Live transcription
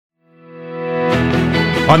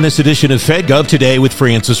On this edition of FedGov Today with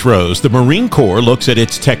Francis Rose, the Marine Corps looks at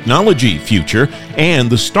its technology future and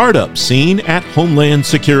the startup scene at Homeland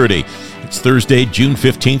Security. It's Thursday, June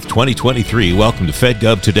 15th, 2023. Welcome to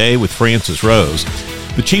FedGov Today with Francis Rose.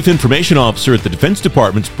 The Chief Information Officer at the Defense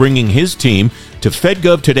Department's bringing his team to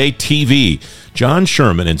FedGov Today TV. John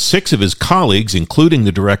Sherman and 6 of his colleagues, including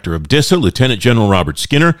the Director of DISA, Lieutenant General Robert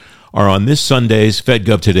Skinner, are on this Sunday's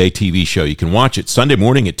FedGov Today TV show. You can watch it Sunday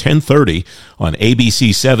morning at 10:30 on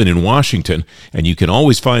ABC 7 in Washington, and you can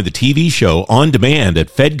always find the TV show on demand at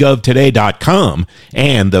fedgovtoday.com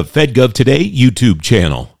and the FedGov Today YouTube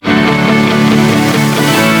channel.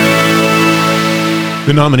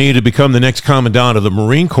 The nominee to become the next Commandant of the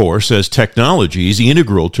Marine Corps says technology is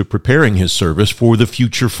integral to preparing his service for the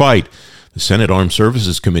future fight. The Senate Armed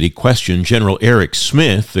Services Committee questioned General Eric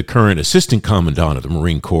Smith, the current Assistant Commandant of the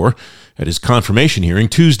Marine Corps, at his confirmation hearing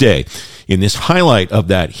Tuesday. In this highlight of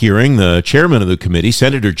that hearing, the chairman of the committee,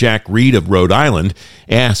 Senator Jack Reed of Rhode Island,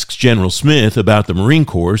 asks General Smith about the Marine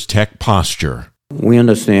Corps' tech posture. We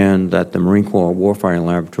understand that the Marine Corps Warfighting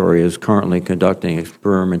Laboratory is currently conducting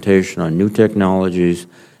experimentation on new technologies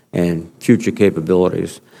and future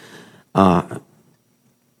capabilities.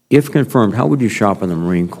 If confirmed, how would you sharpen the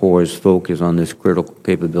Marine Corps' focus on this critical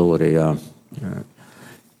capability?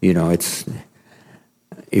 It's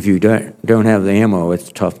if you don't have the ammo,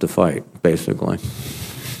 it's tough to fight, basically.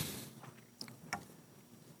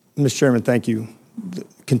 Mr. Chairman, thank you.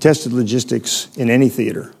 Contested logistics in any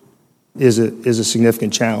theater is a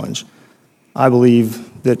significant challenge. I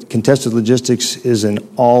believe that contested logistics is an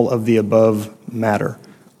all-of-the-above matter.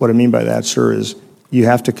 What I mean by that, sir, is you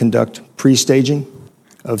have to conduct pre-staging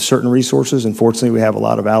of certain resources. And fortunately, we have a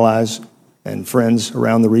lot of allies and friends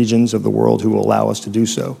around the regions of the world who will allow us to do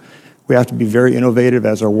so. We have to be very innovative,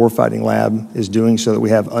 as our warfighting lab is doing, so that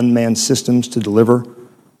we have unmanned systems to deliver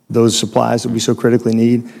those supplies that we so critically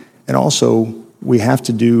need. And also, we have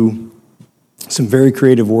to do some very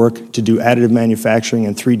creative work to do additive manufacturing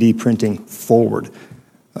and 3D printing forward.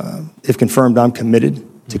 If confirmed, I'm committed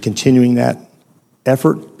to continuing that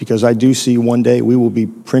effort, because I do see one day we will be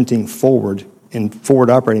printing forward. In forward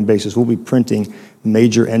operating basis, we'll be printing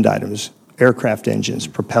major end items, aircraft engines,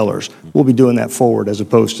 propellers. We'll be doing that forward as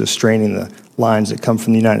opposed to straining the lines that come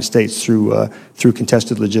from the United States through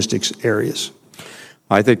contested logistics areas.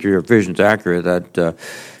 I think your vision's accurate. That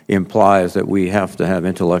implies that we have to have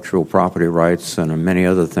intellectual property rights and many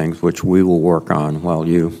other things, which we will work on while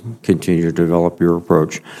you continue to develop your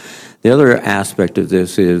approach. The other aspect of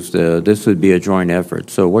this is this would be a joint effort.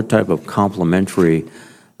 So what type of complementary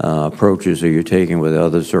approaches are you taking with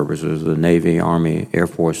other services, the Navy, Army, Air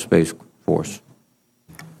Force, Space Force?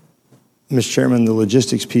 Mr. Chairman, the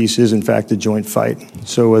logistics piece is in fact a joint fight.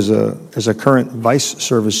 So as a current Vice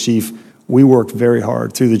Service Chief, we worked very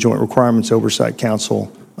hard through the Joint Requirements Oversight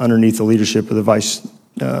Council underneath the leadership of the Vice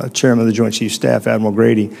Chairman of the Joint Chiefs Staff, Admiral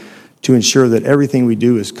Grady, to ensure that everything we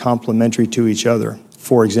do is complementary to each other.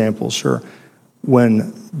 For example, sir,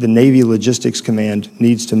 when the Navy Logistics Command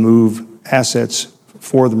needs to move assets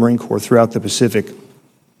for the Marine Corps throughout the Pacific,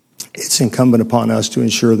 it's incumbent upon us to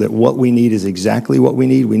ensure that what we need is exactly what we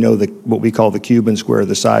need. We know that what we call the Cuban square,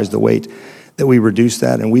 the size, the weight, that we reduce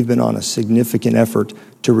that, and we've been on a significant effort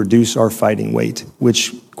to reduce our fighting weight,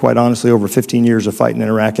 which, quite honestly, over 15 years of fighting in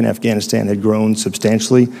Iraq and Afghanistan had grown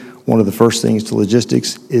substantially. One of the first things to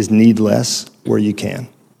logistics is need less where you can.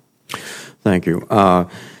 Thank you.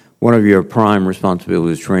 One of your prime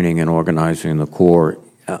responsibilities is training and organizing the Corps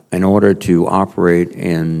in order to operate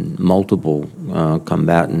in multiple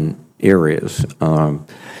combatant areas.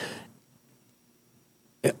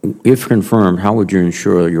 If confirmed, how would you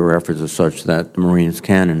ensure your efforts are such that the Marines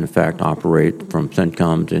can, in fact, operate from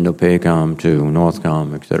CENTCOM to INDOPACOM to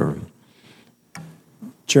NORTHCOM, et cetera?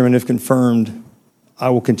 Chairman, if confirmed,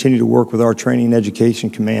 I will continue to work with our Training and Education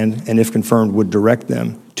Command, and if confirmed, would direct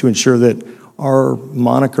them to ensure that our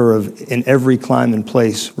moniker of "in every climb and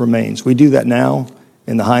place" remains. We do that now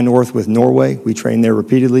in the high north with Norway. We train there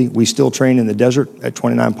repeatedly. We still train in the desert at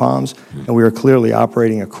 29 Palms, and we are clearly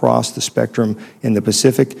operating across the spectrum in the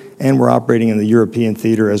Pacific, and we're operating in the European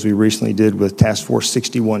theater, as we recently did with Task Force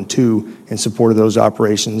 61-2 in support of those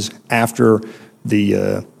operations after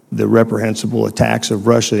the reprehensible attacks of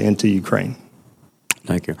Russia into Ukraine.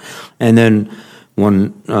 Thank you. And then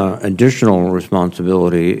one additional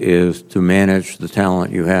responsibility is to manage the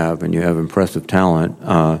talent you have, and you have impressive talent.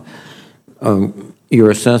 Your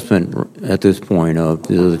assessment at this point of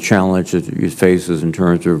the challenge that you faces in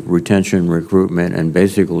terms of retention, recruitment, and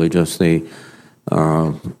basically just the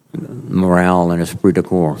morale and esprit de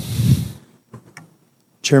corps.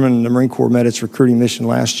 Chairman, the Marine Corps met its recruiting mission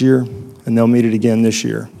last year, and they'll meet it again this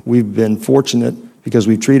year. We've been fortunate because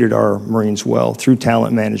we've treated our Marines well through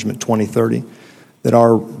Talent Management 2030, that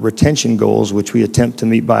our retention goals, which we attempt to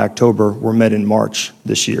meet by October, were met in March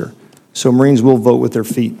this year. So Marines will vote with their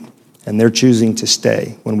feet, and they're choosing to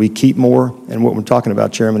stay. When we keep more, and what we're talking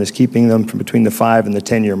about, Chairman, is keeping them from between the 5 and the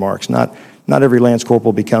 10-year marks, not every Lance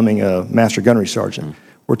Corporal becoming a Master Gunnery Sergeant.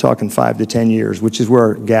 We're talking 5 to 10 years, which is where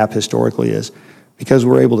our gap historically is. Because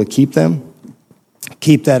we're able to keep them,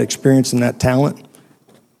 keep that experience and that talent,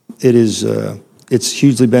 it's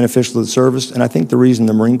hugely beneficial to the service. And I think the reason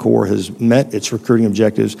the Marine Corps has met its recruiting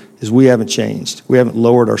objectives is we haven't changed. We haven't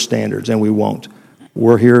lowered our standards, and we won't.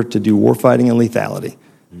 We're here to do warfighting and lethality,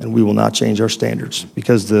 and we will not change our standards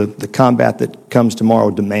because the combat that comes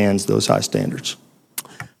tomorrow demands those high standards.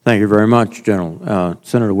 Thank you very much, General.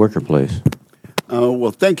 Senator Wicker, please.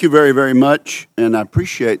 Well, thank you very, very much, and I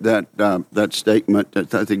appreciate that statement.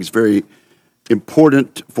 I think it's very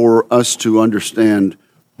important for us to understand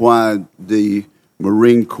why the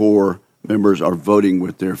Marine Corps members are voting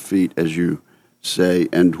with their feet, as you say,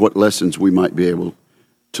 and what lessons we might be able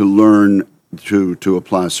to learn to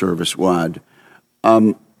apply service-wide.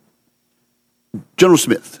 General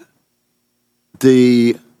Smith,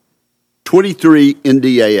 the 23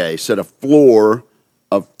 NDAA set a floor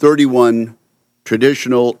of 31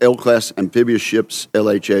 traditional L-class amphibious ships,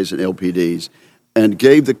 LHAs, and LPDs, and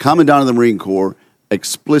gave the Commandant of the Marine Corps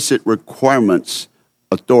explicit requirements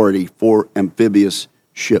authority for amphibious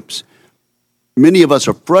ships. Many of us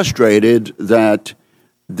are frustrated that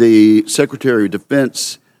the Secretary of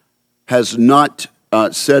Defense has not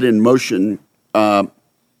set in motion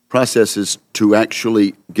processes to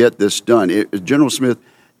actually get this done. General Smith,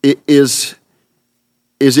 is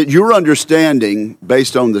it your understanding,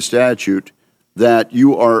 based on the statute, that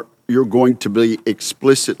you're going to be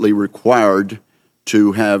explicitly required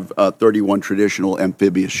to have 31 traditional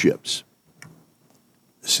amphibious ships?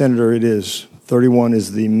 Senator, it is. 31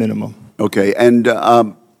 is the minimum. Okay, and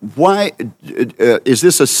why is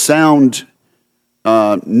this a sound,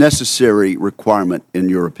 necessary requirement in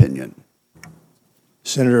your opinion?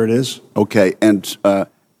 Senator, it is. Okay, and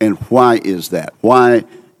why is that? Why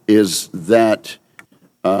is that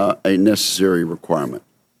a necessary requirement?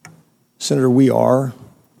 Senator, we are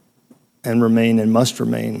and remain and must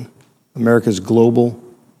remain America's global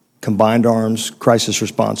combined arms crisis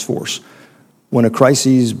response force. When a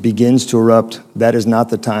crisis begins to erupt, that is not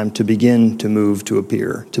the time to begin to move to a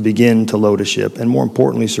pier, to begin to load a ship, and more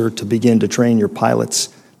importantly, sir, to begin to train your pilots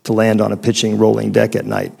to land on a pitching, rolling deck at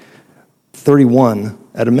night. 31,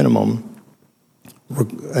 at a minimum,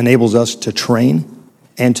 enables us to train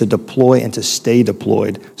and to deploy and to stay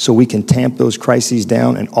deployed so we can tamp those crises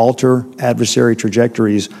down and alter adversary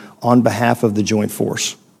trajectories on behalf of the joint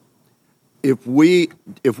force. If we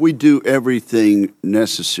do everything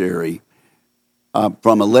necessary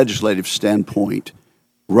from a legislative standpoint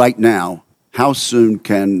right now, how soon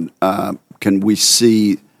can we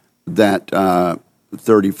see that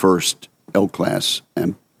 31st L-class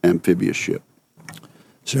amphibious ship?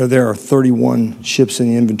 So there are 31 ships in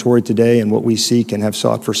the inventory today, and what we seek and have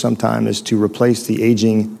sought for some time is to replace the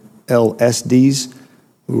aging LSDs,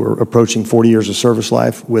 who are approaching 40 years of service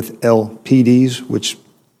life, with LPDs, which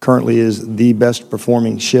currently is the best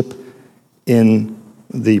performing ship in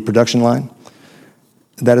the production line.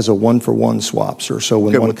 That is a one-for-one swap, sir. So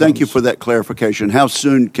when thank you for that clarification. How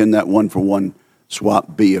soon can that one-for-one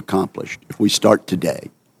swap be accomplished if we start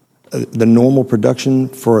today? The normal production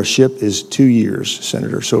for a ship is 2 years,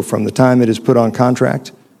 Senator. So from the time it is put on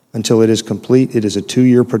contract until it is complete, it is a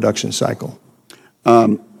 2-year production cycle.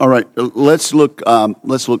 All right, let's look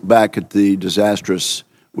back at the disastrous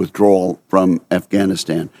withdrawal from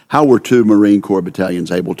Afghanistan. How were 2 Marine Corps battalions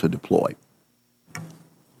able to deploy?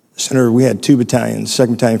 Senator, we had 2 battalions,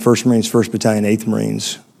 2nd Battalion, 1st Marines, 1st Battalion, 8th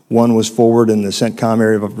Marines. One was forward in the CENTCOM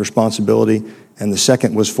area of responsibility, and the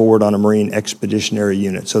second was forward on a Marine Expeditionary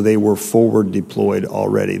Unit. So they were forward deployed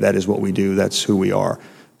already. That is what we do. That's who we are.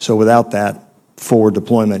 So without that forward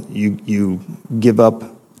deployment, you give up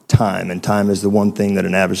time, and time is the one thing that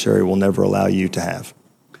an adversary will never allow you to have.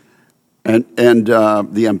 And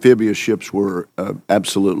the amphibious ships were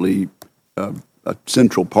absolutely a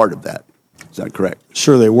central part of that. Is that correct?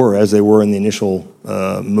 Sure they were, as they were in the initial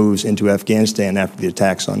moves into Afghanistan after the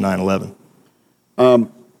attacks on 9/11.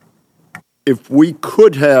 If we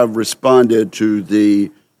could have responded to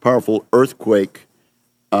the powerful earthquake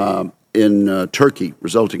in Turkey,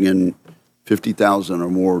 resulting in 50,000 or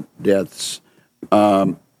more deaths,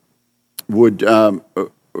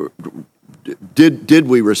 did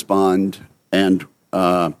we respond? And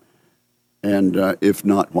if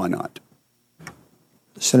not, why not?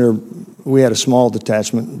 Senator, we had a small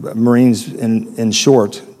detachment. Marines, in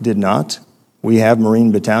short, did not. We have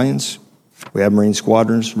Marine battalions, we have Marine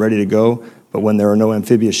squadrons ready to go, but when there are no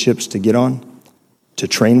amphibious ships to get on, to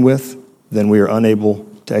train with, then we are unable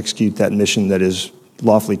to execute that mission that is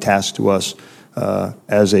lawfully tasked to us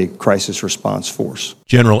as a crisis response force.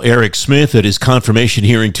 General Eric Smith at his confirmation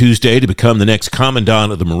hearing Tuesday to become the next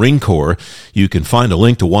Commandant of the Marine Corps. You can find a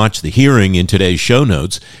link to watch the hearing in today's show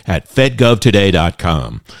notes at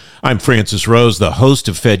fedgovtoday.com. I'm Francis Rose, the host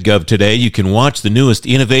of FedGov Today. You can watch the newest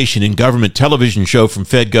Innovation in Government television show from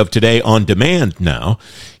FedGov Today on demand now.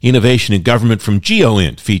 Innovation in Government from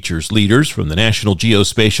GeoInt features leaders from the National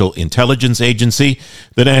Geospatial Intelligence Agency,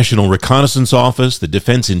 the National Reconnaissance Office, the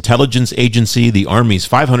Defense Intelligence Agency, the Army's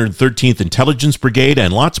 513th Intelligence Brigade,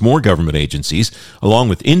 and lots more government agencies, along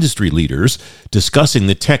with industry leaders, discussing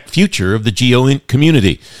the tech future of the GeoInt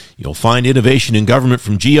community. You'll find Innovation in Government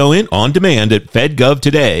from GeoInt on demand at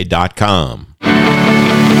fedgovtoday.com.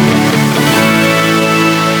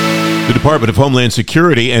 The Department of Homeland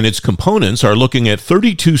Security and its components are looking at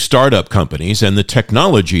 32 startup companies and the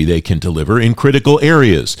technology they can deliver in critical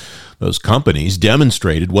areas. Those companies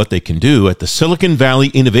demonstrated what they can do at the Silicon Valley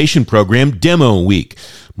Innovation Program Demo Week.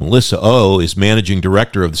 Melissa O is Managing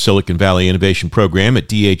Director of the Silicon Valley Innovation Program at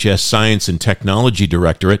DHS Science and Technology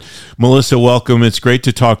Directorate. Melissa, welcome. It's great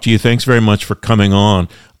to talk to you. Thanks very much for coming on.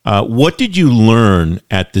 What did you learn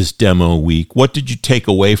at this demo week? What did you take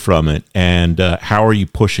away from it? And how are you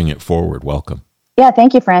pushing it forward? Welcome. Yeah,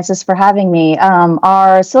 thank you, Francis, for having me.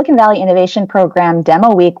 Our Silicon Valley Innovation Program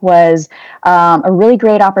Demo Week was a really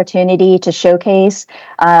great opportunity to showcase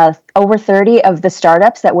over 30 of the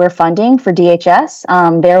startups that we're funding for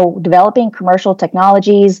DHS. They're developing commercial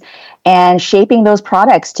technologies and shaping those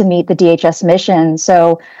products to meet the DHS mission.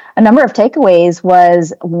 So a number of takeaways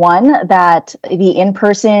was, one, that the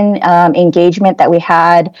in-person engagement that we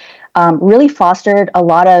had really fostered a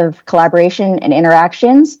lot of collaboration and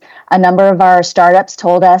interactions. A number of our startups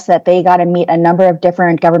told us that they got to meet a number of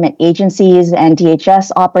different government agencies and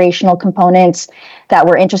DHS operational components that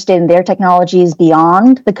were interested in their technologies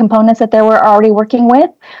beyond the components that they were already working with.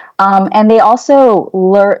 And they also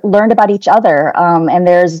learned about each other. And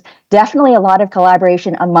there's definitely a lot of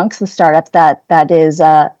collaboration amongst the startups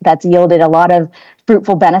that's yielded a lot of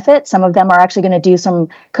fruitful benefit. Some of them are actually going to do some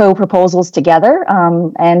co-proposals together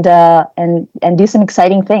and do some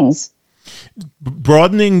exciting things.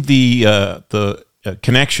 Broadening the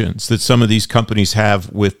connections that some of these companies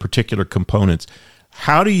have with particular components.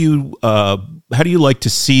 How do you like to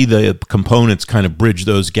see the components kind of bridge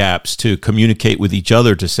those gaps to communicate with each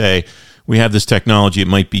other to say, we have this technology, it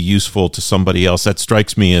might be useful to somebody else? That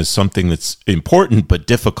strikes me as something that's important but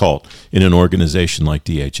difficult in an organization like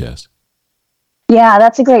DHS. Yeah,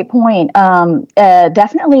 that's a great point.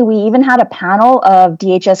 Definitely, we even had a panel of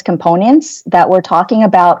DHS components that were talking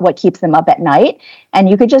about what keeps them up at night. And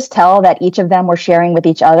you could just tell that each of them were sharing with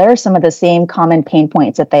each other some of the same common pain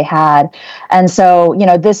points that they had. And so,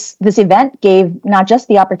 this event gave not just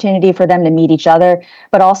the opportunity for them to meet each other,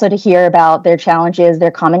 but also to hear about their challenges,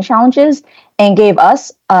 their common challenges, and gave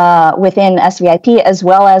us within SVIP, as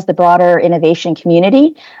well as the broader innovation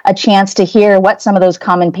community, a chance to hear what some of those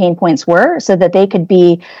common pain points were so that they could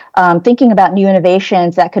be thinking about new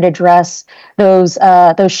innovations that could address those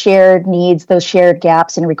shared needs, those shared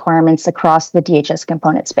gaps and requirements across the DHS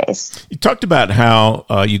component space. You talked about how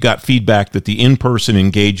you got feedback that the in-person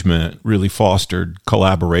engagement really fostered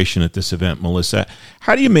collaboration at this event, Melissa.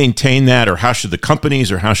 How do you maintain that, or how should the companies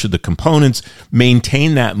or how should the components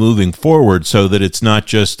maintain that moving forward so that it's not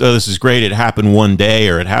just, oh, this is great, it happened one day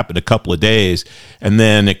or it happened a couple of days, and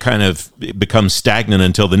then it becomes stagnant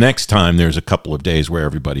until the next time there's a couple of days where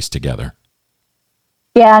everybody's together?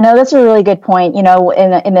 Yeah, no, that's a really good point.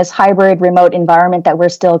 In this hybrid remote environment that we're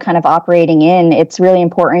still kind of operating in, it's really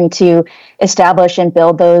important to establish and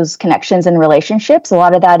build those connections and relationships. A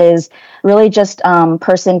lot of that is really just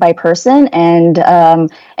person by person and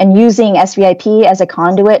using SVIP as a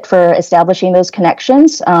conduit for establishing those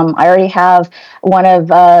connections. I already have one of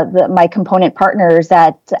my component partners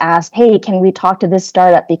that asked, hey, can we talk to this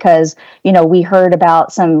startup because, we heard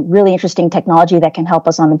about some really interesting technology that can help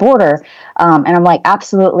us on the border. And I'm like,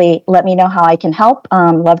 absolutely, let me know how I can help.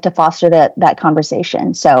 Love to foster that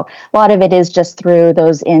conversation. So a lot of it is just through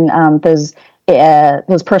those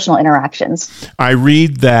personal interactions. I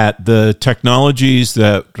read that the technologies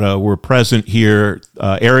that were present here,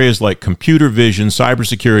 areas like computer vision,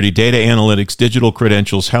 cybersecurity, data analytics, digital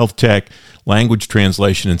credentials, health tech, language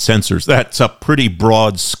translation, and sensors, that's a pretty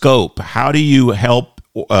broad scope. How do you help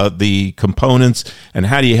the components and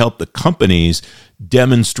how do you help the companies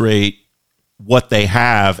demonstrate what they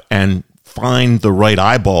have and find the right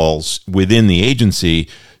eyeballs within the agency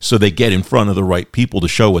so they get in front of the right people to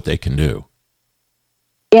show what they can do?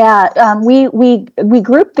 Yeah, we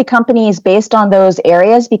group the companies based on those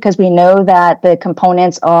areas because we know that the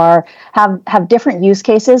components have different use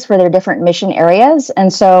cases for their different mission areas,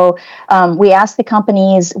 and so we ask the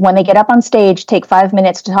companies when they get up on stage, take 5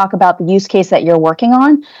 minutes to talk about the use case that you're working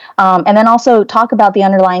on, and then also talk about the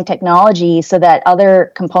underlying technology so that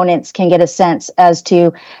other components can get a sense as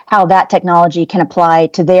to how that technology can apply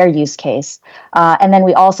to their use case. And then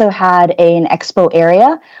we also had an expo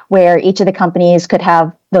area where each of the companies could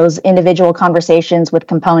have those individual conversations with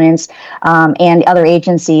components and other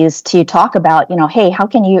agencies to talk about, hey, how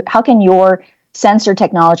can your sensor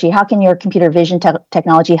technology, how can your computer vision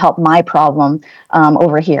technology help my problem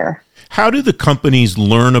over here? How do the companies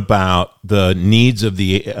learn about the needs of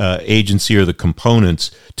the agency or the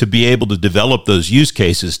components to be able to develop those use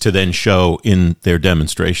cases to then show in their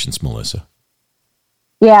demonstrations, Melissa?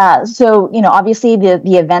 Yeah, so obviously the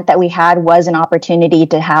event that we had was an opportunity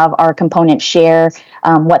to have our components share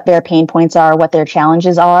what their pain points are, what their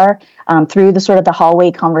challenges are through the sort of the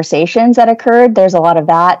hallway conversations that occurred. There's a lot of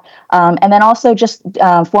that, and then also just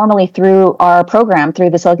formally through our program,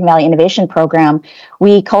 through the Silicon Valley Innovation Program,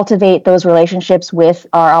 we cultivate those relationships with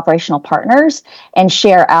our operational partners and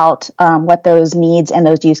share out what those needs and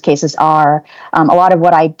those use cases are. A lot of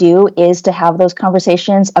what I do is to have those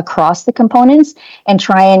conversations across the components and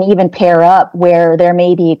try and even pair up where there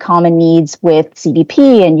may be common needs with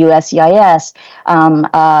CBP and USCIS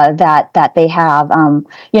that they have.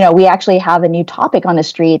 We actually have a new topic on the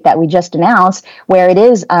street that we just announced where it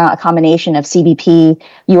is a combination of CBP,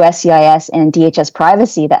 USCIS, and DHS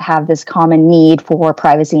privacy that have this common need for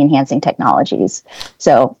privacy enhancing technologies.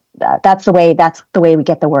 So that's the way we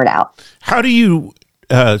get the word out. How do you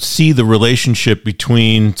see the relationship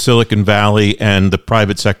between Silicon Valley and the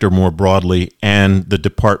private sector more broadly and the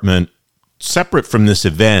department separate from this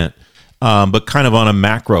event, but kind of on a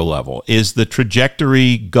macro level? Is the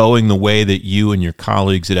trajectory going the way that you and your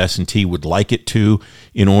colleagues at S&T would like it to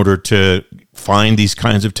in order to find these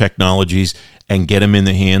kinds of technologies and get them in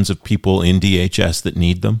the hands of people in DHS that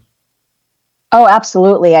need them? Oh,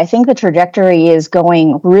 absolutely. I think the trajectory is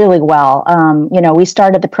going really well. We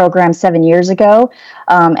started the program 7 years ago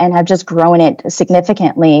and have just grown it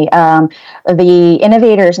significantly. The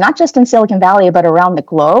innovators, not just in Silicon Valley, but around the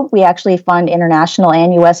globe, we actually fund international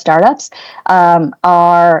and U.S. startups.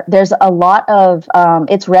 There's a lot of,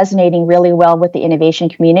 it's resonating really well with the innovation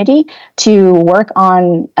community to work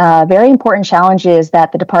on very important challenges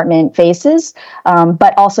that the department faces,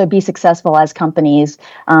 but also be successful as companies.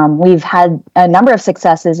 We've had a number of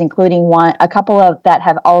successes, including a couple of that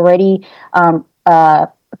have already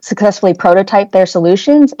successfully prototyped their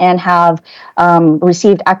solutions and have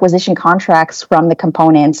received acquisition contracts from the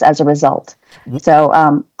components as a result.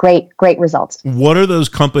 So great results. What are those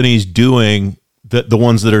companies doing, the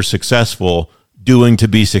ones that are successful, doing to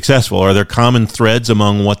be successful? Are there common threads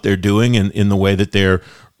among what they're doing in the way that they're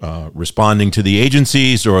responding to the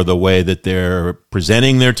agencies or the way that they're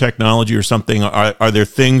presenting their technology or something? Are there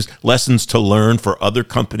lessons to learn for other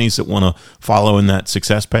companies that want to follow in that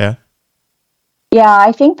success path? Yeah,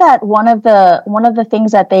 I think that one of the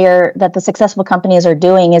things that the successful companies are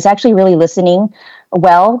doing is actually really listening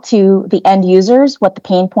well to the end users, what the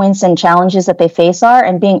pain points and challenges that they face are,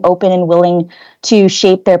 and being open and willing to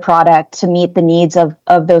shape their product to meet the needs of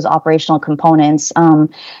those operational components.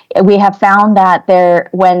 We have found that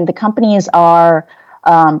when the companies are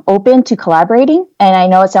open to collaborating, and I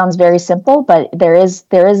know it sounds very simple, but there is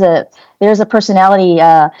a personality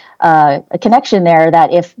a connection there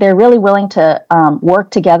that if they're really willing to work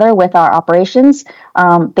together with our operations,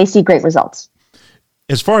 they see great results.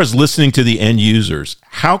 As far as listening to the end users,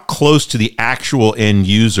 how close to the actual end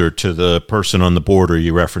user, to the person on the border,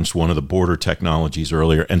 you referenced one of the border technologies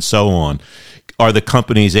earlier, and so on, are the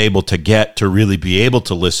companies able to get to really be able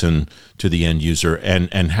to listen to the end user,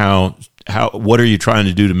 and how what are you trying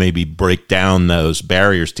to do to maybe break down those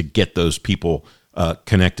barriers to get those people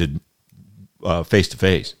connected face to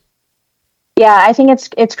face? Yeah, I think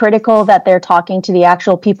it's critical that they're talking to the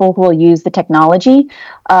actual people who will use the technology.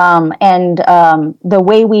 And the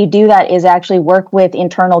way we do that is actually work with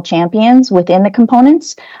internal champions within the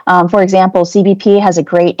components. For example, CBP has a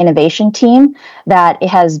great innovation team that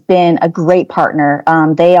has been a great partner.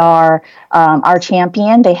 They are our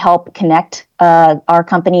champion. They help connect our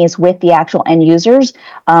companies with the actual end users,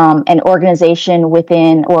 an organization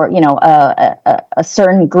within, or a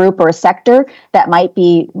certain group or a sector that might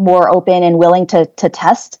be more open and willing to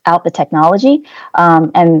test out the technology.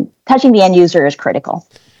 And touching the end user is critical.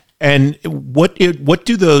 And what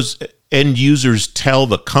do those end users tell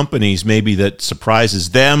the companies maybe that surprises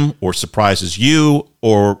them or surprises you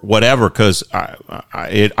or whatever? Because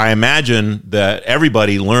I imagine that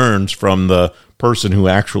everybody learns from the person who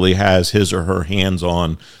actually has his or her hands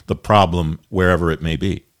on the problem, wherever it may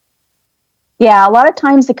be. Yeah, a lot of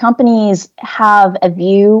times the companies have a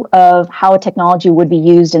view of how a technology would be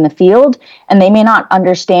used in the field, and they may not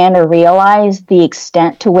understand or realize the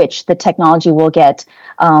extent to which the technology will get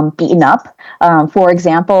beaten up. For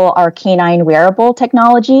example, our canine wearable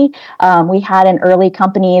technology, we had an early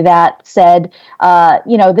company that said,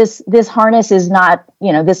 this harness is not,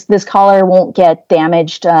 this collar won't get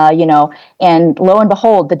damaged, and lo and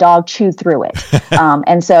behold, the dog chewed through it.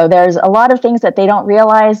 And so there's a lot of things that they don't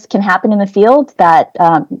realize can happen in the field that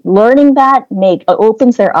learning that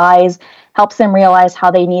opens their eyes, helps them realize how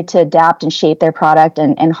they need to adapt and shape their product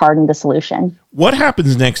and harden the solution. What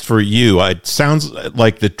happens next for you? It sounds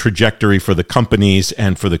like the trajectory for the companies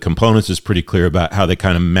and for the components is pretty clear about how they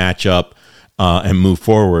kind of match up and move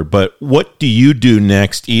forward. But what do you do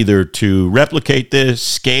next, either to replicate this,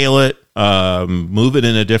 scale it, move it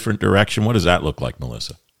in a different direction? What does that look like,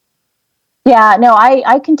 Melissa? Yeah, no,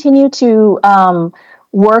 I continue to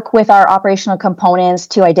work with our operational components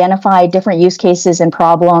to identify different use cases and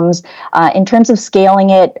problems. In terms of scaling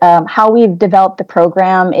it, how we've developed the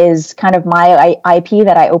program is kind of my IP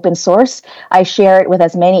that I open source. I share it with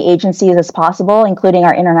as many agencies as possible, including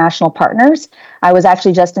our international partners. I was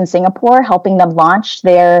actually just in Singapore helping them launch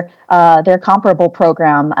their comparable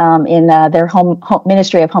program in their home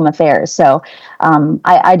Ministry of Home Affairs. So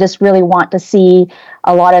I just really want to see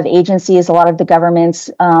a lot of agencies, a lot of the governments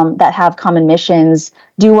that have common missions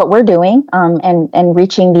do what we're doing and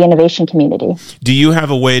reaching the innovation community. Do you have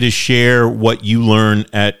a way to share what you learn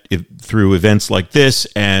through events like this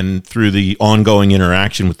and through the ongoing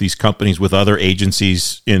interaction with these companies with other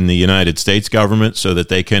agencies in the United States government so that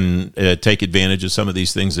they can take advantage of some of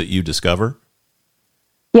these things that you discover?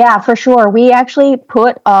 Yeah, for sure. We actually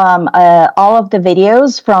put all of the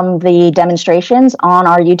videos from the demonstrations on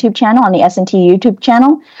our YouTube channel, on the S&T YouTube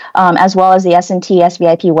channel, as well as the S&T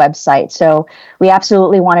SVIP website. So we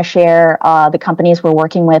absolutely want to share the companies we're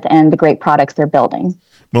working with and the great products they're building.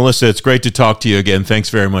 Melissa, it's great to talk to you again. Thanks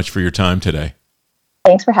very much for your time today.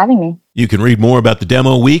 Thanks for having me. You can read more about the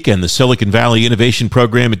Demo Week and the Silicon Valley Innovation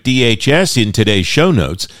Program at DHS in today's show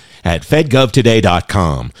notes at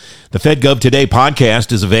fedgovtoday.com. The FedGov Today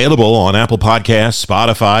podcast is available on Apple Podcasts,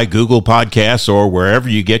 Spotify, Google Podcasts, or wherever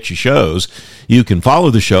you get your shows. You can follow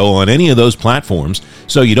the show on any of those platforms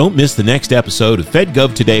so you don't miss the next episode of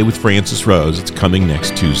FedGov Today with Francis Rose. It's coming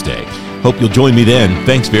next Tuesday. Hope you'll join me then.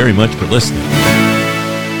 Thanks very much for listening.